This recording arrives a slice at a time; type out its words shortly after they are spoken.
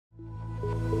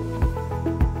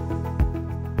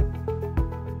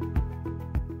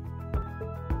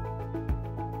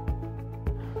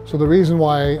So the reason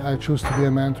why I choose to be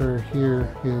a mentor here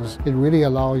is it really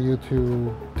allows you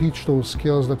to teach those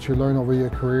skills that you learn over your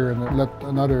career and let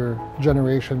another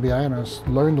generation behind us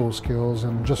learn those skills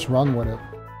and just run with it.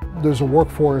 There's a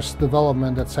workforce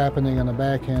development that's happening on the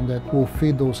back end that will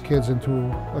feed those kids into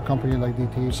a company like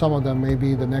DTE. Some of them may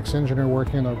be the next engineer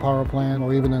working in our power plant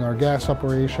or even in our gas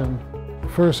operation.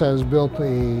 First has built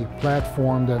a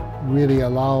platform that really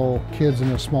allow kids in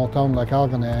a small town like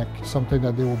Algonac something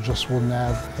that they wouldn't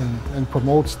have, and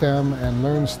promote STEM and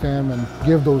learn STEM and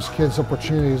give those kids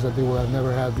opportunities that they would have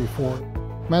never had before.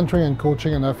 Mentoring and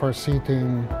coaching an FRC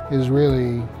team is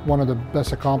really one of the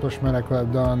best accomplishments I could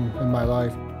have done in my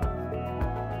life.